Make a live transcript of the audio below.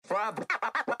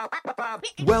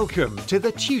Welcome to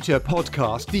the Tutor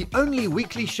Podcast, the only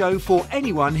weekly show for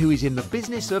anyone who is in the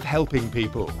business of helping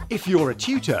people. If you're a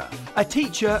tutor, a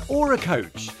teacher, or a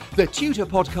coach, the Tutor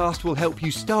Podcast will help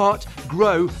you start,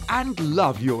 grow, and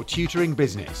love your tutoring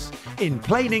business. In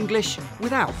plain English,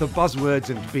 without the buzzwords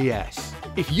and BS.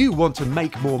 If you want to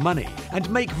make more money and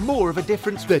make more of a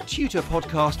difference, the Tutor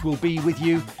Podcast will be with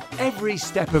you every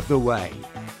step of the way.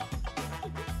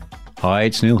 Hi,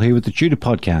 it's Neil here with the Tutor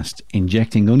Podcast,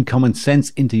 injecting uncommon sense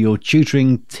into your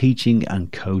tutoring, teaching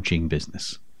and coaching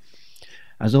business.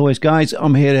 As always, guys,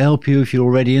 I'm here to help you if you're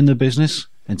already in the business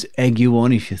and to egg you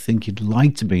on if you think you'd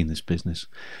like to be in this business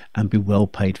and be well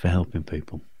paid for helping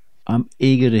people. I'm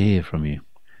eager to hear from you,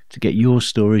 to get your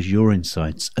stories, your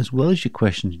insights, as well as your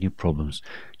questions and your problems.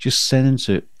 Just send them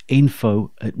to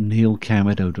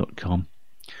info@neilcamedo.com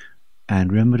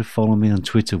and remember to follow me on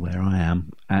Twitter where I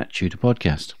am @Tutor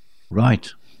Podcast.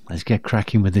 Right, let's get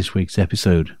cracking with this week's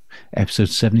episode. Episode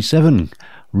 77,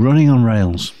 Running on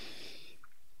Rails.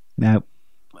 Now,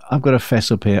 I've got to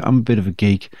fess up here. I'm a bit of a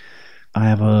geek. I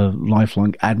have a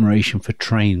lifelong admiration for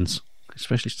trains,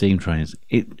 especially steam trains.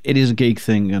 It is a geek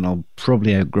thing and I'll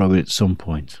probably outgrow it at some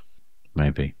point.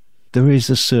 Maybe. There is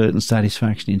a certain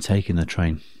satisfaction in taking the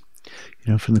train.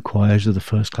 You know, from the quiet of the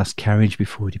first class carriage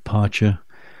before departure,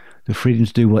 the freedom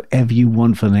to do whatever you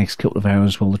want for the next couple of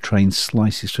hours while the train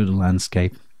slices through the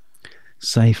landscape,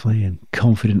 safely and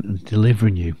confident in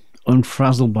delivering you,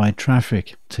 unfrazzled by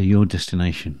traffic, to your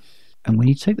destination. And when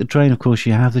you take the train, of course,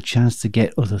 you have the chance to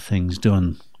get other things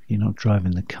done. You're not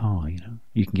driving the car, you know.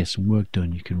 You can get some work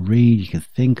done, you can read, you can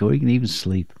think, or you can even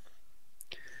sleep.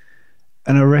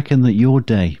 And I reckon that your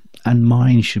day and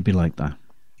mine should be like that.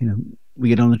 You know, we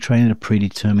get on the train at a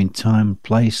predetermined time and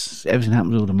place. Everything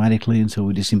happens automatically until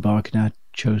we disembark at our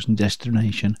chosen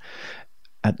destination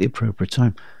at the appropriate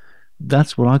time.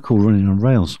 That's what I call running on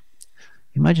rails.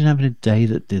 Imagine having a day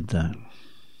that did that.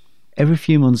 Every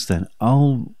few months then,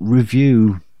 I'll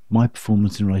review my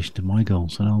performance in relation to my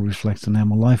goals and I'll reflect on how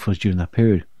my life was during that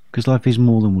period. Because life is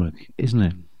more than work, isn't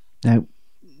it? Now,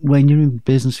 when you're in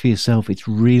business for yourself, it's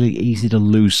really easy to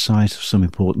lose sight of some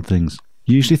important things.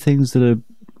 Usually things that are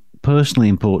personally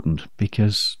important,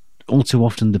 because all too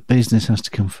often the business has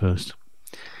to come first,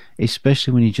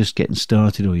 especially when you're just getting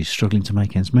started or you're struggling to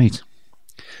make ends meet.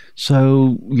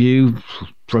 So you,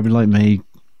 probably like me,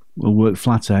 will work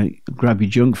flat out, grab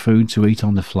your junk food to eat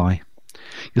on the fly.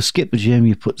 You'll skip the gym,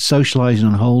 you put socialising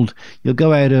on hold, you'll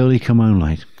go out early, come home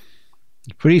late.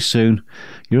 Pretty soon,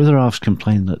 your other halves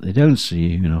complain that they don't see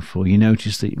you enough, or you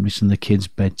notice that you're missing the kids'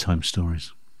 bedtime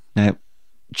stories. Now,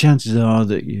 chances are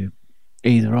that you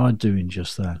either are doing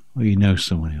just that, or you know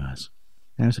someone who has.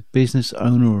 Now, as a business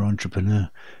owner or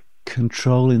entrepreneur,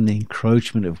 controlling the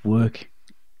encroachment of work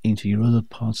into your other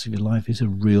parts of your life is a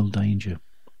real danger.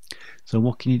 So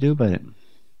what can you do about it?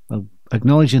 Well,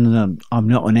 acknowledging that I'm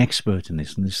not an expert in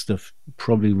this, and this stuff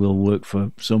probably will work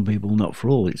for some people, not for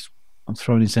all. I'm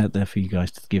throwing this out there for you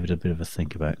guys to give it a bit of a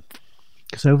think about.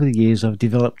 Because over the years, I've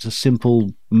developed a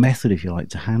simple method, if you like,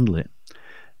 to handle it.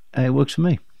 It works for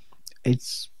me.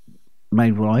 It's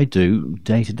made what I do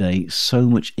day to day so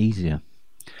much easier,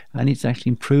 and it's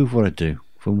actually improved what I do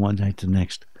from one day to the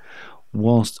next,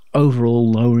 whilst overall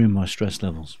lowering my stress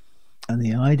levels. And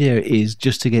the idea is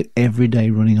just to get every day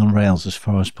running on rails as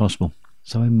far as possible.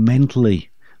 So I mentally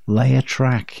lay a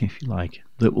track, if you like,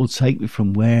 that will take me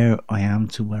from where I am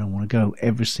to where I want to go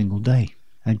every single day.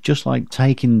 And just like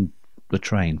taking the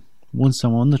train, once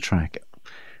I'm on the track,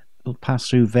 I'll pass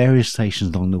through various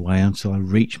stations along the way until I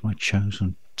reach my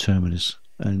chosen terminus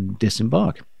and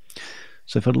disembark.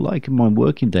 So if I'd liken my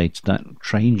working day to that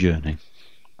train journey,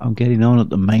 I'm getting on at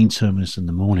the main terminus in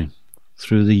the morning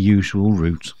through the usual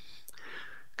route,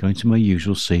 going to my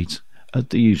usual seat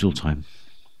at the usual time,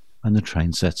 and the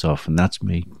train sets off, and that's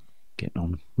me getting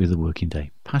on with the working day.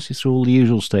 Passes through all the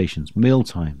usual stations, meal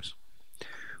times,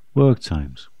 work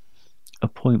times,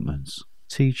 appointments,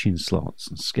 teaching slots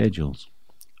and schedules,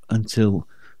 until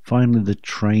finally the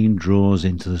train draws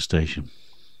into the station.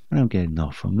 And I'm getting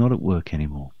off. I'm not at work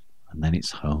anymore. And then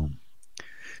it's home.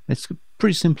 It's a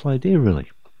pretty simple idea,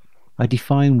 really. I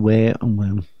define where and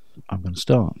when I'm going to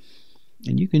start.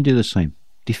 And you can do the same.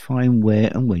 Define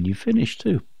where and when you finish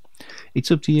too.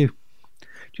 It's up to you.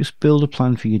 Just build a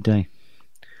plan for your day.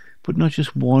 But not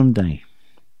just one day.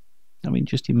 I mean,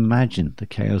 just imagine the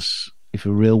chaos if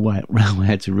a railway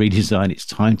had to redesign its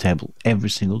timetable every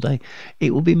single day.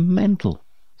 It will be mental.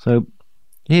 So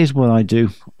here's what I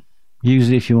do.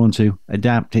 Use it if you want to,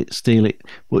 adapt it, steal it,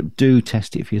 but do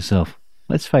test it for yourself.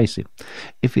 Let's face it,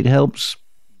 if it helps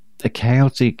a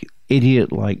chaotic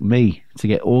idiot like me to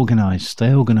get organised,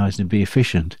 stay organised and be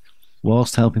efficient,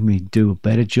 whilst helping me do a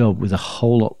better job with a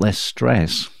whole lot less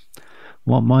stress,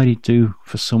 what might it do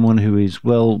for someone who is,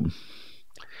 well,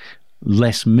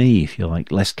 less me, if you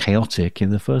like, less chaotic in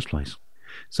the first place?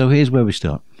 So here's where we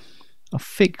start. I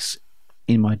fix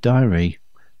in my diary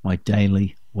my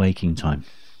daily waking time.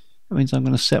 That means I'm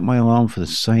going to set my alarm for the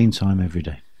same time every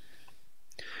day.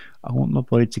 I want my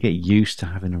body to get used to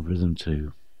having a rhythm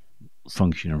to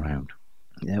function around.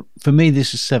 For me,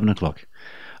 this is 7 o'clock.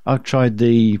 I've tried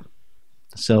the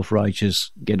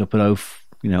self-righteous get up at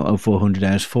 0400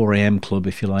 hours, 4 a.m. club,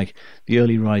 if you like, the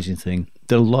early rising thing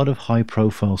that a lot of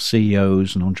high-profile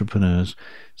CEOs and entrepreneurs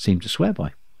seem to swear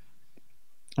by.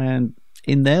 And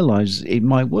in their lives, it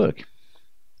might work,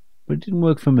 but it didn't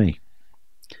work for me.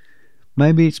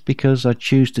 Maybe it's because I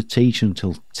choose to teach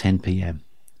until 10 p.m.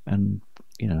 and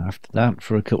after that,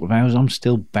 for a couple of hours, I'm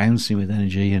still bouncing with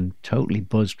energy and totally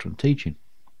buzzed from teaching.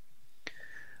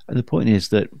 And the point is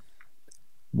that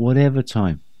whatever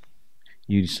time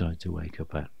you decide to wake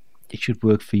up at, it should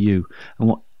work for you. And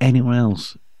what anyone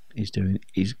else is doing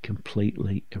is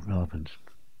completely irrelevant.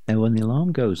 Now, when the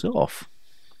alarm goes off,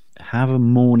 have a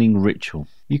morning ritual.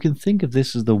 You can think of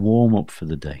this as the warm-up for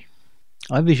the day.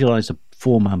 I visualize a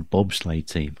 4-man bobsleigh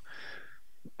team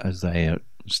as they are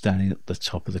standing at the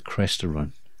top of the Cresta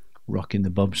run, rocking the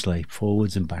bobsleigh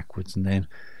forwards and backwards, and then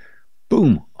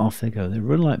boom, off they go. They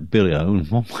run like Billy Owen,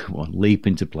 one by one, leap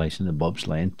into place in the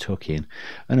bobsleigh and tuck in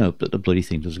and hope that the bloody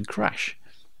thing doesn't crash.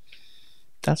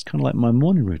 That's kind of like my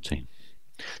morning routine.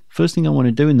 First thing I want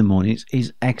to do in the morning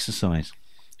is exercise,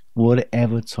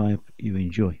 whatever type you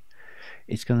enjoy.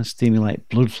 It's going to stimulate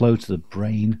blood flow to the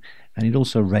brain, and it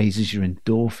also raises your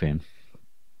endorphin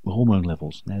hormone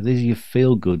levels. Now, these are your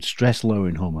feel-good,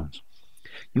 stress-lowering hormones.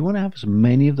 You want to have as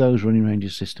many of those running around your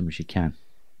system as you can.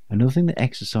 Another thing that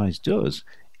exercise does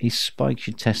is spikes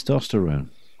your testosterone.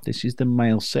 This is the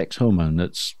male sex hormone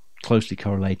that's closely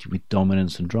correlated with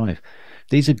dominance and drive.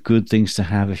 These are good things to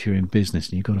have if you're in business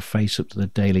and you've got to face up to the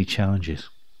daily challenges.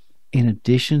 In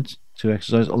addition to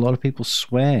exercise, a lot of people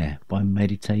swear by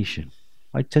meditation.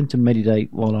 I tend to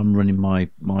meditate while I'm running my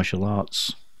martial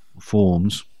arts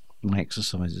forms, my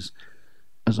exercises,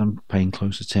 as I'm paying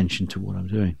close attention to what I'm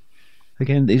doing.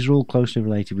 Again, these are all closely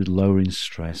related with lowering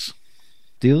stress.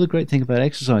 The other great thing about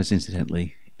exercise,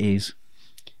 incidentally, is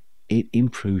it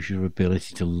improves your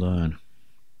ability to learn.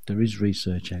 There is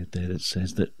research out there that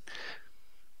says that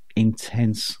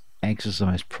intense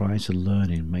exercise prior to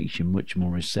learning makes you much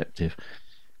more receptive,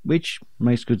 which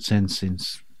makes good sense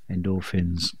since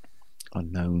endorphins are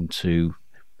known to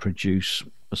produce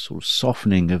a sort of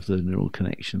softening of the neural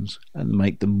connections and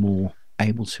make them more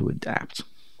able to adapt.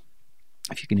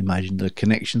 If you can imagine the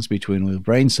connections between all the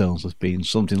brain cells as being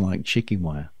something like chicken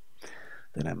wire,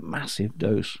 then a massive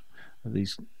dose of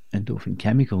these endorphin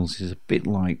chemicals is a bit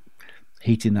like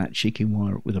heating that chicken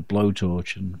wire up with a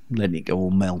blowtorch and letting it go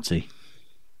all melty.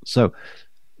 So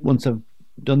once I've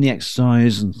done the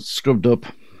exercise and scrubbed up,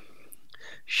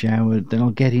 showered, then I'll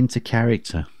get into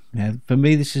character. Now, for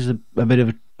me, this is a bit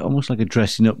of almost like a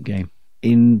dressing up game.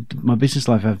 In my business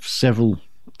life, I have several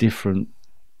different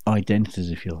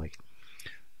identities, if you like.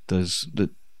 There's the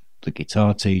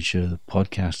guitar teacher, the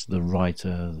podcaster, the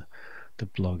writer, the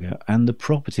blogger, and the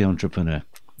property entrepreneur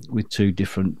with 2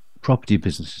 different property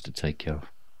businesses to take care of.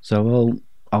 So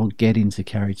I'll get into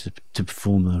character to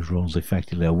perform those roles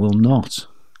effectively. I will not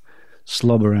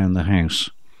slob around the house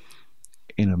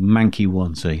in a manky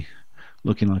onesie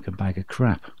looking like a bag of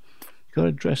crap. You've got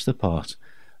to dress the part.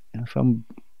 And if I'm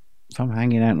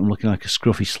hanging out and looking like a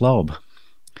scruffy slob,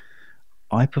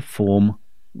 I perform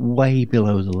way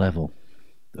below the level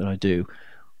that I do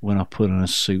when I put on a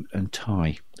suit and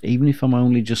tie, even if I'm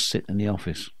only just sitting in the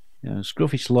office.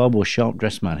 Scruffy slob or sharp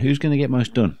dressed man, who's going to get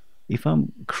most done? If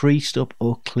I'm creased up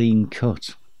or clean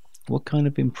cut, what kind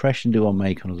of impression do I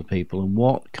make on other people, and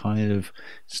what kind of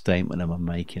statement am I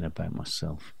making about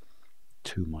myself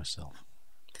to myself?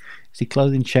 See,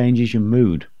 clothing changes your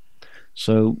mood,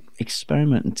 so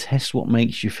experiment and test what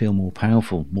makes you feel more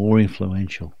powerful, more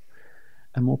influential,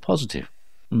 and more positive.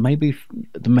 Maybe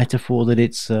the metaphor that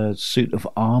it's a suit of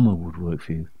armour would work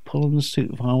for you. Pull on the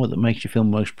suit of armour that makes you feel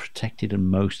most protected and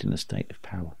most in a state of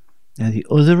power. Now, the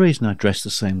other reason I dress the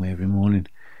same way every morning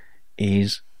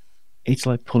is it's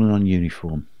like pulling on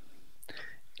uniform.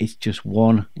 It's just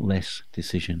one less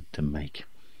decision to make.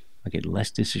 I get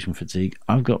less decision fatigue.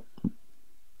 I've got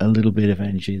a little bit of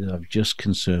energy that I've just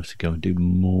conserved to go and do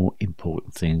more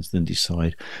important things than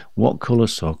decide what colour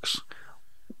socks,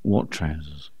 what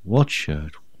trousers, what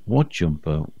shirt, what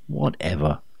jumper,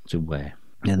 whatever to wear.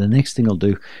 Now, the next thing I'll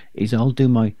do is I'll do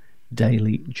my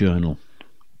daily journal.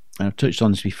 And I've touched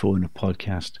on this before in a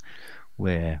podcast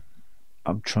where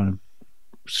I'm trying to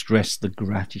stress the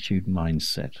gratitude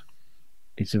mindset.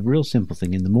 It's a real simple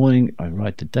thing. In the morning, I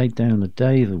write the date down, the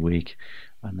day of the week,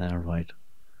 and then I write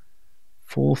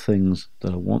 4 things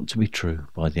that I want to be true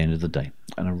by the end of the day.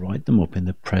 And I write them up in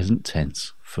the present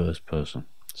tense, first person.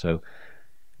 So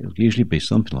it'll usually be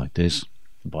something like this.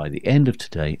 By the end of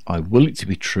today, I will it to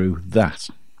be true that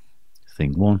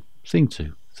thing 1, thing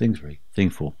 2, thing 3, thing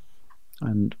 4.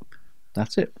 And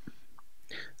that's it.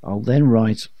 I'll then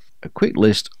write a quick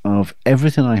list of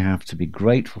everything I have to be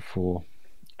grateful for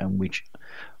and which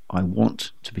I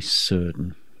want to be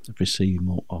certain of receiving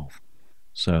more of.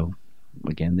 So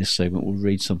again, this segment will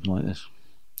read something like this.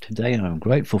 Today I am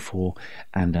grateful for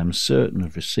and am certain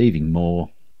of receiving more,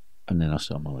 and then I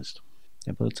start my list.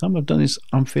 And by the time I've done this,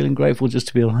 I'm feeling grateful just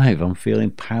to be alive. I'm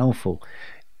feeling powerful,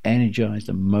 energized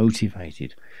and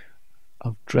motivated.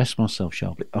 I've dressed myself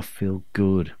sharply. I feel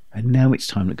good. And now it's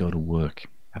time to go to work.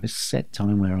 I have a set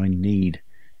time where I need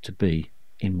to be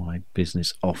in my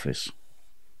business office.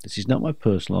 This is not my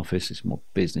personal office, it's my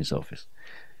business office.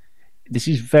 This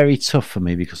is very tough for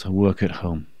me because I work at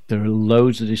home. There are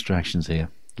loads of distractions here,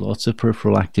 lots of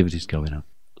peripheral activities going on.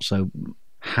 So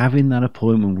having that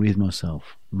appointment with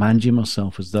myself, managing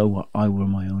myself as though I were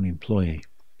my own employee,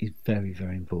 is very,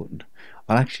 very important.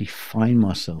 I actually find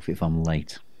myself if I'm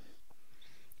late.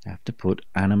 I have to put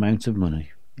an amount of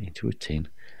money into a tin,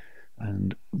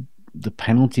 and the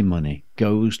penalty money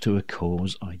goes to a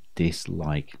cause I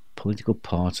dislike, political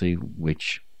party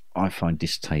which I find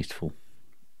distasteful,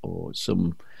 or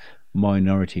some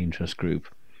minority interest group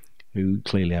who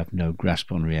clearly have no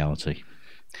grasp on reality.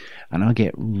 And I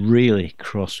get really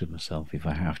cross with myself if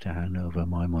I have to hand over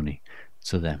my money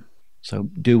to them. So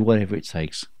do whatever it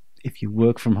takes. If you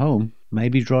work from home,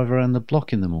 maybe drive around the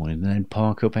block in the morning and then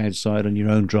park up outside on your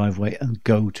own driveway and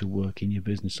go to work in your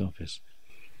business office.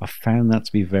 I found that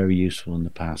to be very useful in the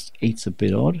past. It's a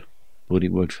bit odd, but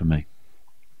it worked for me.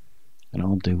 And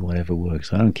I'll do whatever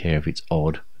works. I don't care if it's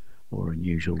odd or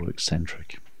unusual or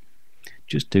eccentric.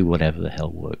 Just do whatever the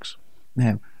hell works.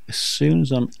 Now, as soon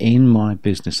as I'm in my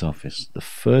business office, the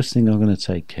first thing I'm going to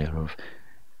take care of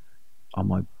are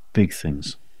my big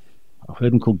things. I've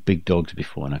heard them called big dogs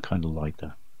before, and I kind of like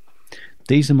that.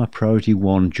 These are my priority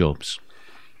 1 jobs.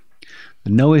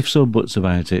 No ifs or buts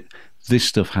about it. This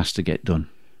stuff has to get done.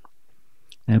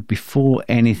 Now, before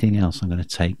anything else, I'm going to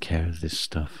take care of this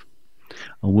stuff.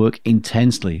 I'll work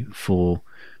intensely for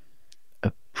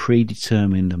a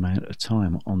predetermined amount of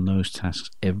time on those tasks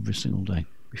every single day.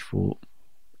 Before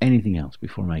anything else,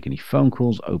 before I make any phone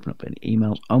calls, open up any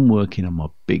emails, I'm working on my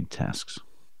big tasks.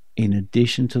 In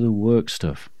addition to the work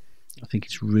stuff, I think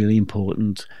it's really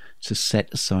important to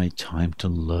set aside time to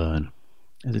learn.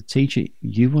 As a teacher,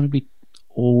 you want to be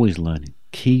always learning.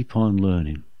 Keep on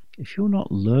learning. If you're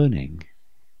not learning,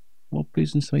 what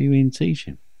business are you in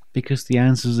teaching? Because the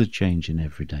answers are changing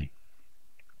every day.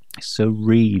 So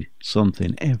read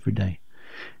something every day.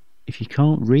 If you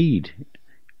can't read,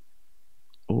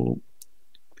 or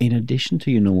in addition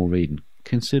to your normal reading,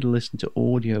 consider listening to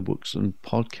audiobooks and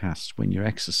podcasts when you're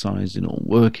exercising or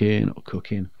working or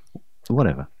cooking or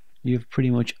whatever. You have pretty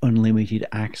much unlimited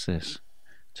access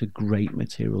to great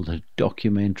material. There's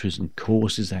documentaries and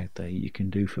courses out there you can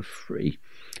do for free.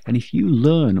 And if you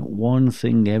learn one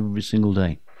thing every single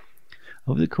day,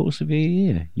 over the course of a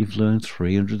year, you've learned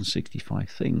 365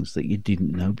 things that you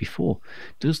didn't know before.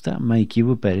 Does that make you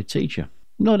a better teacher?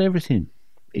 Not everything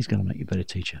is going to make you a better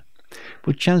teacher,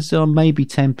 but chances are maybe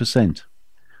 10%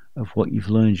 of what you've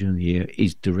learned during the year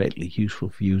is directly useful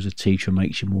for you as a teacher,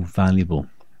 makes you more valuable.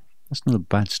 That's not a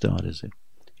bad start, is it?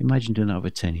 Imagine doing that over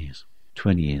 10 years,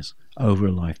 20 years, over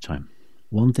a lifetime.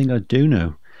 One thing I do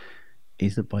know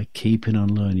is that by keeping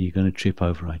on learning, you're going to trip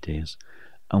over ideas.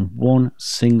 And one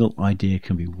single idea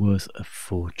can be worth a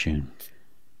fortune.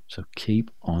 So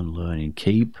keep on learning.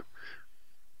 Keep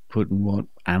putting what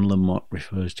Anne Lamott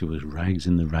refers to as rags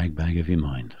in the rag bag of your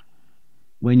mind.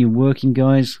 When you're working,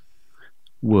 guys,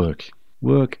 work.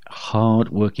 Work hard,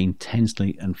 work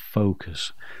intensely, and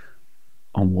focus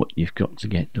on what you've got to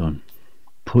get done.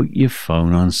 Put your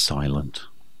phone on silent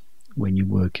when you're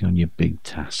working on your big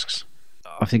tasks.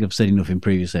 I think I've said enough in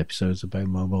previous episodes about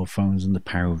mobile phones and the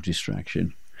power of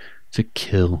distraction to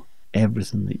kill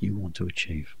everything that you want to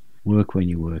achieve. Work when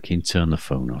you're working, turn the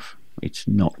phone off. It's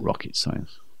not rocket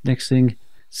science. Next thing,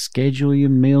 schedule your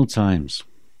meal times.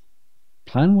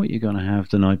 Plan what you're going to have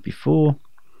the night before.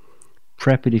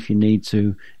 Prep it if you need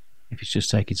to. If it's just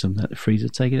taking something out the freezer,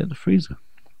 take it out the freezer.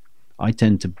 I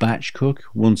tend to batch cook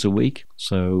once a week,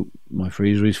 so my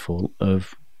freezer is full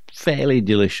of fairly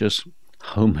delicious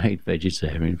homemade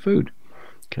vegetarian food,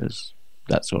 because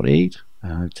that's what I eat,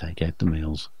 and I take out the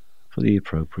meals for the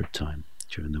appropriate time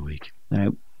during the week.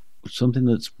 Now, something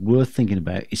that's worth thinking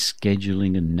about is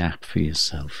scheduling a nap for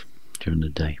yourself during the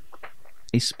day,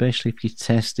 especially if you're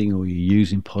testing or you're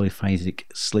using polyphasic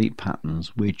sleep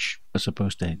patterns, which are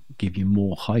supposed to give you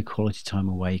more high quality time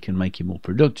awake and make you more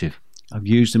productive. I've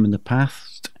used them in the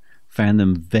past, found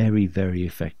them very, very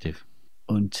effective.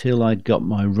 Until I'd got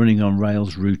my running on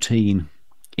rails routine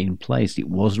in place, it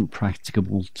wasn't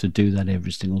practicable to do that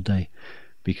every single day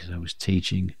because I was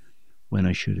teaching when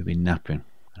I should have been napping.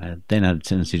 I then had a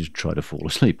tendency to try to fall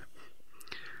asleep.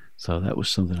 So that was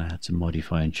something I had to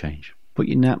modify and change. Put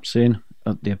your naps in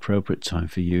at the appropriate time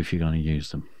for you if you're going to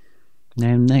use them.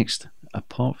 Now next,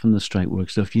 apart from the straight work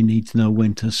stuff, you need to know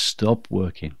when to stop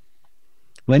working.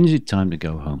 When is it time to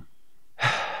go home?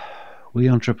 We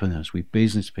entrepreneurs, we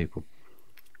business people,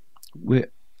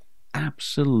 we're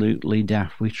absolutely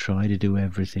daft. We try to do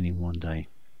everything in one day.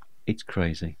 It's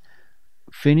crazy.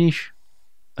 Finish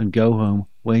and go home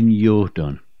when you're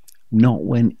done, not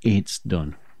when it's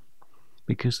done,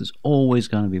 because there's always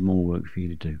going to be more work for you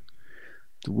to do.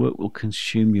 The work will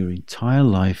consume your entire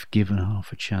life given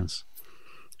half a chance.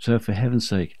 So for heaven's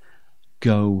sake,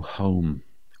 go home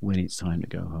when it's time to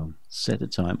go home. Set a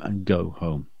time and go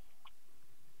home.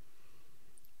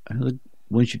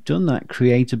 Once you've done that,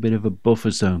 create a bit of a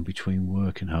buffer zone between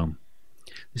work and home.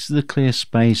 This is the clear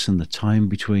space and the time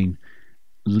between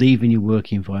leaving your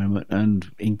work environment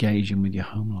and engaging with your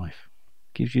home life.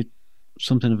 Gives you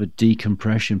something of a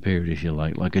decompression period, if you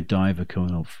like a diver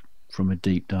coming off from a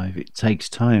deep dive. It takes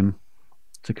time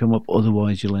to come up,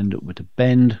 otherwise you'll end up with a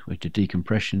bend, with a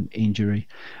decompression injury,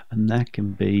 and that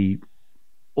can be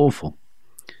awful.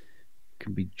 It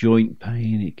can be joint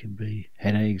pain, it can be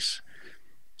headaches,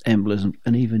 embolism,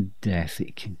 and even death.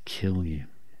 It can kill you.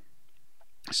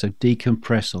 So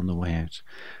decompress on the way out.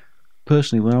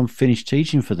 Personally, when I'm finished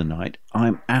teaching for the night,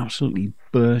 I'm absolutely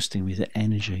bursting with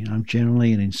energy. I'm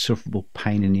generally an insufferable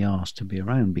pain in the arse to be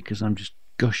around because I'm just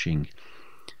gushing.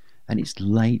 And it's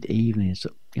late evening. It's,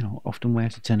 often way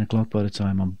after 10 o'clock by the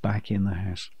time I'm back in the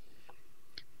house.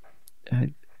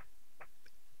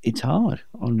 It's hard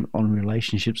on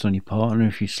relationships, on your partner.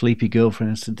 If your sleepy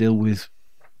girlfriend has to deal with,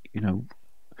 a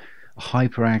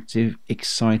hyperactive,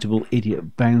 excitable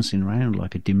idiot bouncing around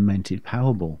like a demented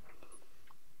Powerball.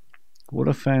 What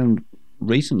I found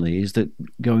recently is that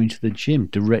going to the gym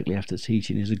directly after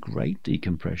teaching is a great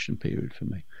decompression period for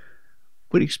me.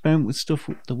 But experiment with stuff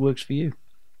that works for you.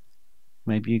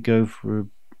 Maybe you go for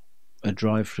a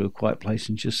drive through a quiet place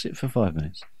and just sit for 5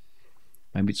 minutes.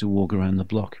 Maybe it's a walk around the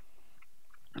block.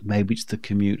 Maybe it's the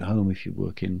commute home if you're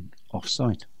working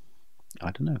off-site.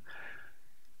 I don't know.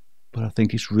 But I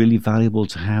think it's really valuable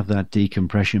to have that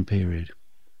decompression period,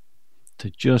 to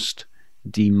just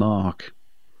demark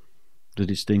the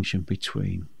distinction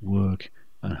between work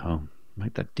and home.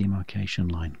 Make that demarcation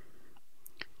line.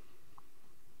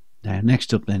 Now,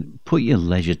 next up then, put your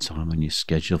leisure time on your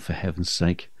schedule, for heaven's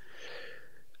sake.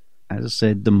 As I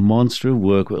said, the monster of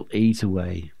work will eat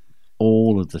away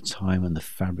all of the time and the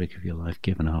fabric of your life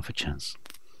given half a chance.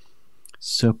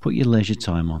 So put your leisure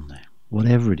time on there,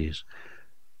 whatever it is.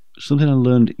 Something I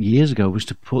learned years ago was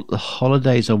to put the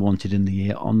holidays I wanted in the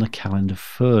year on the calendar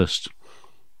first.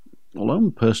 Although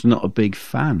I'm personally not a big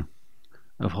fan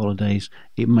of holidays,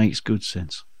 it makes good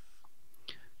sense.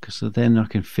 Because then I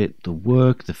can fit the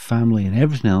work, the family and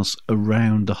everything else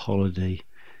around the holiday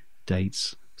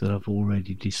dates that I've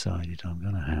already decided I'm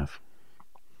going to have.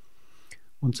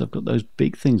 Once I've got those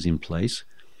big things in place,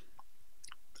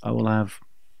 I will have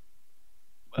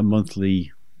a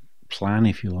monthly plan,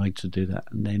 if you like, to do that,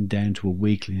 and then down to a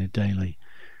weekly and a daily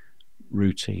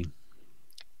routine,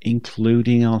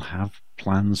 including I'll have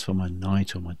plans for my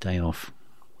night or my day off.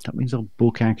 That means I'll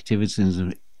book activities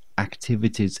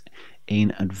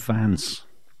in advance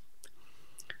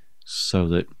so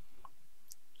that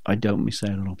I don't miss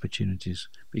out on opportunities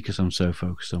because I'm so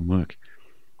focused on work.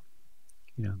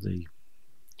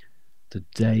 The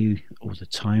day or the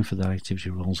time for that activity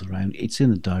rolls around, it's in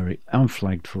the diary, I'm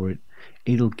flagged for it,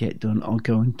 it'll get done, I'll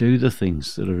go and do the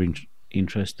things that are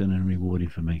interesting and rewarding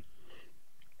for me.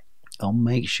 I'll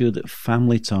make sure that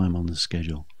family time on the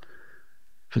schedule,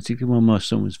 particularly when my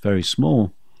son was very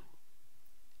small,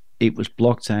 it was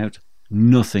blocked out.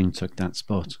 Nothing took that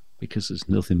spot because there's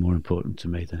nothing more important to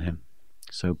me than him.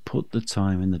 So put the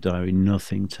time in the diary,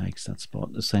 nothing takes that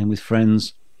spot. The same with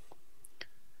friends.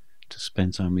 To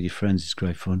spend time with your friends is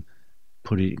great fun.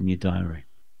 Put it in your diary.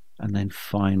 And then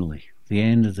finally, the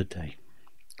end of the day,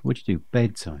 what do you do?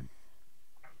 Bedtime.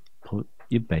 Put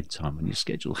your bedtime on your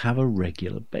schedule. Have a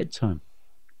regular bedtime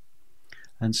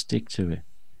and stick to it.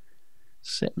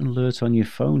 Set an alert on your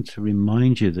phone to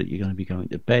remind you that you're going to be going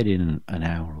to bed in an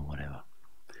hour or whatever.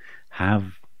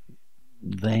 Have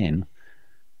then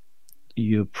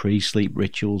your pre-sleep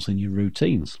rituals and your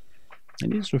routines.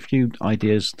 And these are a few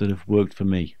ideas that have worked for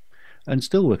me and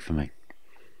still work for me.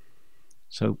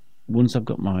 So once I've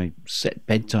got my set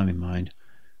bedtime in mind,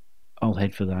 I'll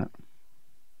head for that.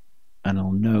 And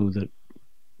I'll know that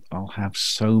I'll have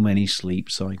so many sleep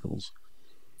cycles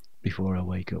before I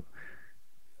wake up.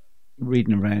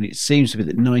 Reading around, it seems to be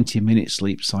that 90-minute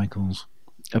sleep cycles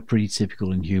are pretty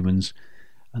typical in humans,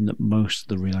 and that most of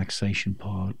the relaxation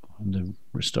part and the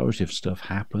restorative stuff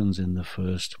happens in the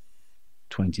first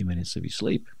 20 minutes of your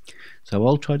sleep. So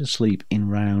I'll try to sleep in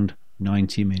round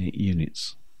 90-minute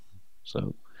units.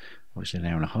 So obviously an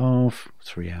hour and a half,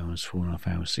 3 hours, 4.5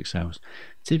 hours, 6 hours.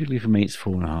 Typically for me it's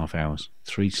 4.5 hours,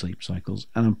 3 sleep cycles,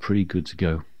 and I'm pretty good to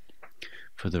go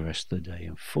for the rest of the day.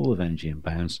 I'm full of energy and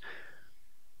bounce.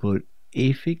 But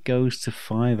if it goes to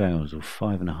 5 hours or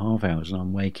 5.5 hours and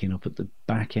I'm waking up at the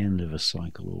back end of a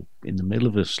cycle or in the middle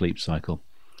of a sleep cycle,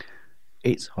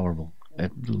 it's horrible. I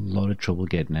have a lot of trouble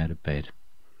getting out of bed.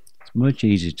 It's much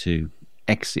easier to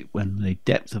exit when the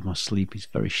depth of my sleep is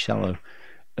very shallow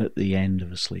at the end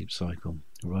of a sleep cycle,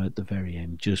 right at the very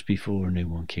end, just before a new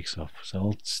one kicks off. So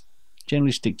I'll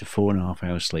generally stick to 4.5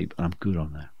 hours sleep, and I'm good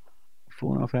on that.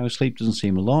 4.5 hours sleep doesn't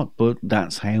seem a lot, but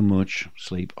that's how much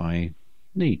sleep I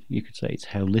need. You could say it's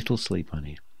how little sleep I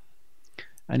need.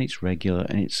 And it's regular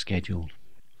and it's scheduled.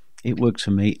 It works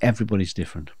for me. Everybody's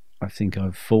different. I think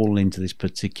I've fallen into this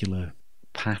particular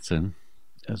pattern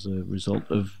as a result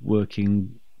of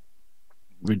working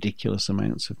ridiculous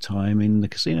amounts of time in the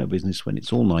casino business when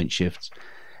it's all night shifts,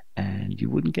 and you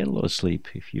wouldn't get a lot of sleep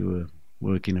if you were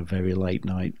working a very late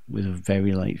night with a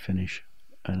very late finish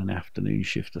and an afternoon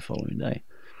shift the following day.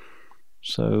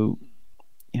 So,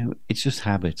 it's just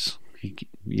habits.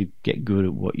 You get good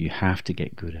at what you have to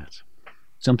get good at.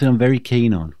 Something I'm very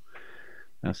keen on,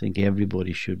 I think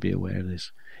everybody should be aware of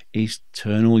this, is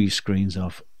turn all your screens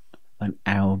off an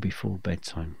hour before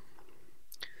bedtime.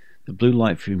 The blue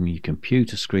light from your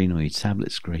computer screen or your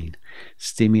tablet screen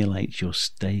stimulates your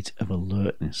state of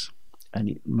alertness, and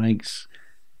it makes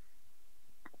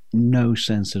no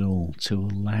sense at all to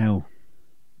allow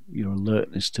your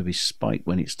alertness to be spiked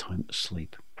when it's time to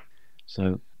sleep.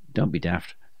 So don't be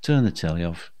daft. Turn the telly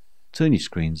off, turn your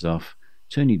screens off,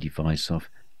 turn your device off,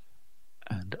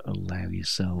 and allow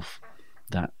yourself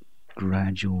that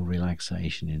gradual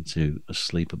relaxation into a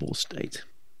sleepable state.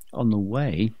 On the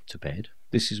way to bed,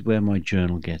 this is where my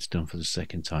journal gets done for the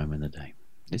second time in the day.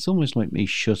 It's almost like me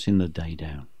shutting the day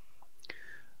down.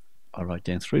 I write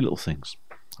down 3 little things.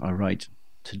 I write,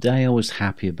 today I was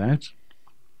happy about,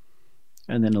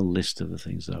 and then a list of the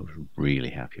things that I was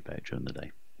really happy about during the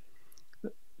day.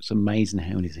 It's amazing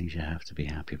how many things you have to be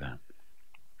happy about.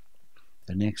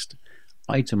 The next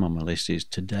item on my list is,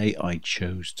 today I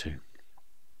chose to.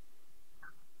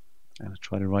 And I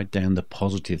try to write down the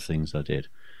positive things I did,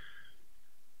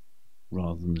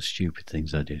 rather than the stupid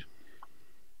things I did.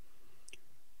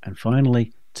 And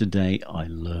finally, today I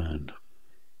learned.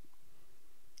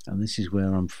 And this is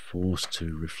where I'm forced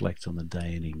to reflect on the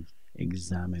day and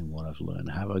examine what I've learned.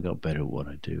 Have I got better at what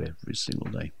I do every single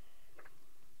day?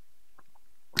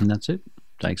 And that's it.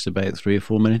 Takes about 3 or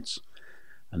 4 minutes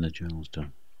and the journal's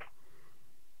done.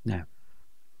 Now,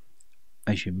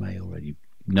 as you may already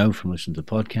know from listening to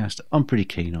the podcast, I'm pretty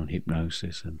keen on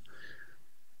hypnosis and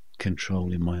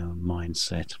controlling my own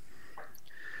mindset.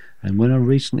 And when I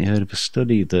recently heard of a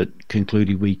study that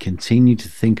concluded we continue to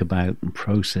think about and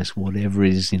process whatever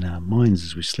is in our minds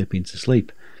as we slip into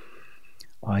sleep,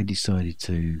 I decided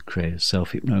to create a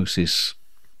self-hypnosis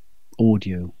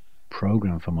audio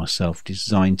program for myself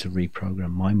designed to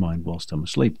reprogram my mind whilst I'm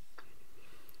asleep.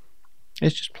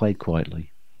 It's just played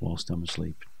quietly whilst I'm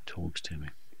asleep, it talks to me.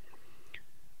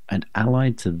 And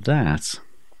allied to that,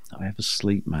 I have a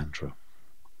sleep mantra,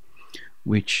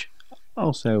 which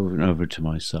I'll say over and over to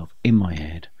myself in my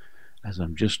head as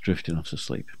I'm just drifting off to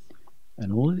sleep.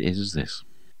 And all it is this: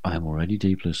 I am already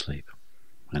deeply asleep,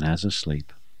 and as I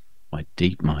sleep, my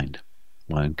deep mind,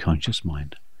 my unconscious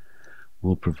mind,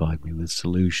 will provide me with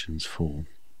solutions for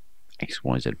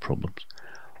XYZ problems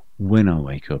when I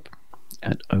wake up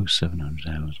at 0700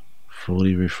 hours,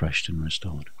 fully refreshed and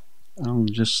restored. I'll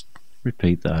just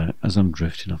repeat that as I'm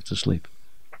drifting off to sleep.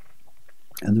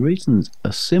 And the reasons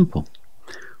are simple.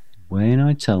 When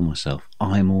I tell myself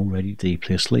I'm already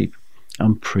deeply asleep,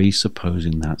 I'm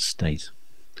presupposing that state,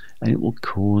 and it will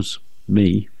cause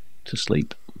me to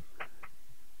sleep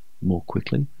more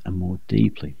quickly and more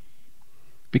deeply,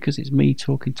 because it's me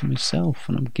talking to myself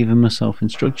and I'm giving myself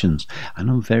instructions, and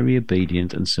I'm very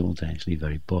obedient and simultaneously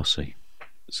very bossy.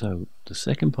 So the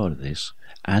second part of this,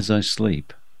 as I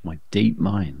sleep, my deep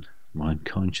mind my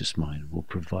unconscious mind, will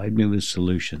provide me with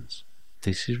solutions.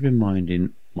 This is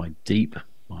reminding my deep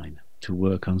mind to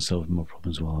work on solving my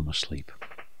problems while I'm asleep.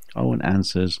 I want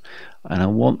answers, and I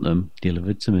want them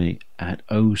delivered to me at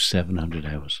 0700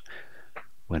 hours,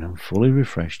 when I'm fully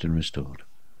refreshed and restored.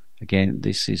 Again,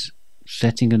 this is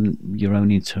setting your own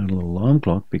internal alarm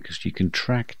clock, because you can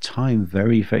track time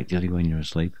very effectively when you're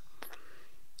asleep,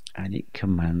 and it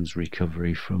commands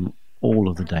recovery from all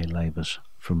of the day labours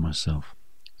from myself.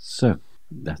 So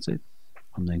that's it.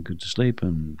 I'm then good to sleep,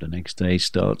 and the next day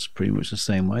starts pretty much the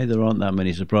same way. There aren't that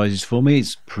many surprises for me.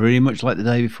 It's pretty much like the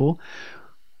day before,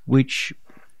 which,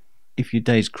 if your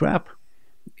day's crap,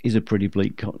 is a pretty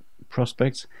bleak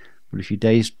prospect. But if your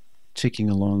day's ticking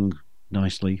along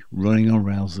nicely, running on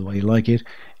rails the way you like it,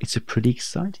 it's a pretty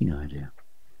exciting idea.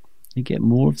 You get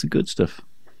more of the good stuff.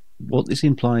 What this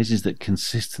implies is that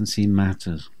consistency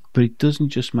matters. But it doesn't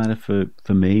just matter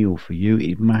for me or for you,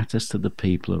 it matters to the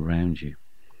people around you.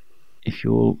 If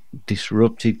you're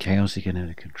disrupted, chaotic and out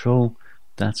of control,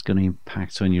 that's going to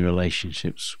impact on your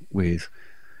relationships with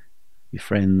your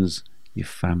friends, your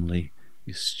family,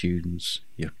 your students,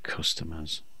 your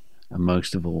customers, and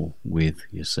most of all, with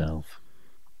yourself.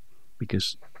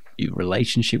 Because your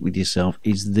relationship with yourself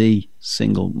is the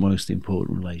single most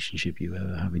important relationship you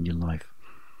ever have in your life.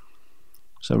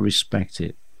 So respect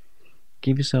it.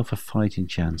 Give yourself a fighting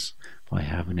chance by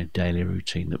having a daily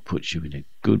routine that puts you in a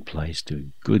good place,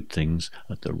 doing good things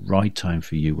at the right time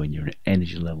for you when your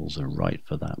energy levels are right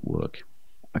for that work.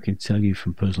 I can tell you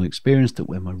from personal experience that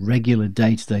when my regular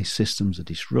day-to-day systems are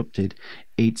disrupted,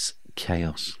 it's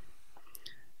chaos.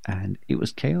 And it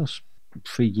was chaos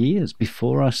for years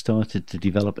before I started to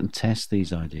develop and test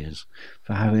these ideas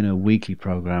for having a weekly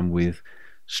program with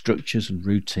structures and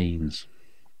routines.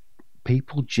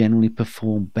 People generally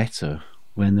perform better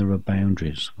when there are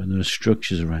boundaries, when there are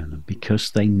structures around them,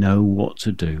 because they know what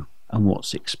to do and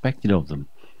what's expected of them.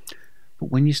 But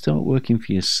when you start working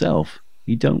for yourself,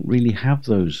 you don't really have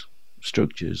those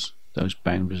structures, those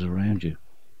boundaries around you.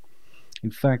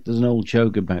 In fact, there's an old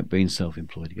joke about being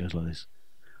self-employed. It goes like this.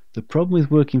 The problem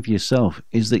with working for yourself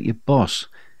is that your boss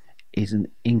is an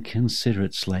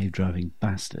inconsiderate slave-driving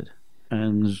bastard.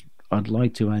 And I'd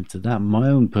like to add to that my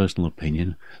own personal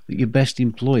opinion that your best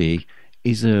employee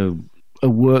is a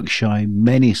work-shy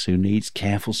menace who needs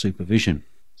careful supervision.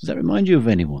 Does that remind you of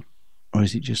anyone? Or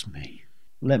is it just me?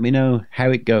 Let me know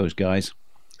how it goes, guys.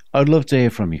 I'd love to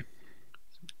hear from you.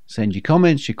 Send your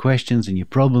comments, your questions and your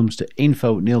problems to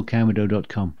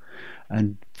info@neilcomodo.com,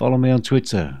 and follow me on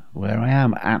Twitter, where I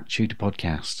am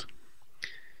 @TutorPodcast.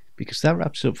 Because that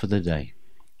wraps up for the day.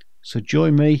 So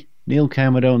join me, Neil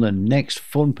Comodo, on the next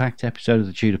fun-packed episode of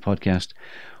the Tutor Podcast,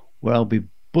 where I'll be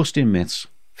busting myths,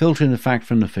 filtering the fact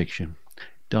from the fiction,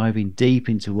 diving deep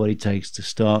into what it takes to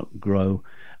start, grow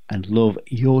and love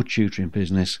your tutoring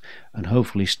business, and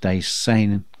hopefully stay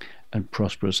sane and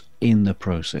prosperous in the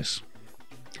process.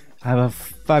 Have a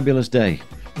fabulous day.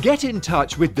 Get in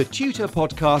touch with the Tutor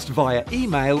Podcast via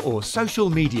email or social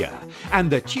media, and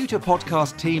the Tutor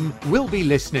Podcast team will be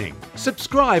listening.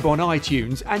 Subscribe on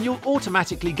iTunes and you'll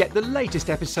automatically get the latest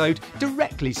episode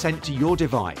directly sent to your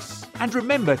device. And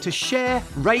remember to share,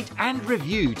 rate and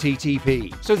review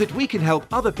TTP so that we can help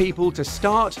other people to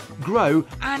start, grow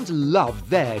and love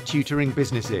their tutoring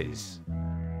businesses.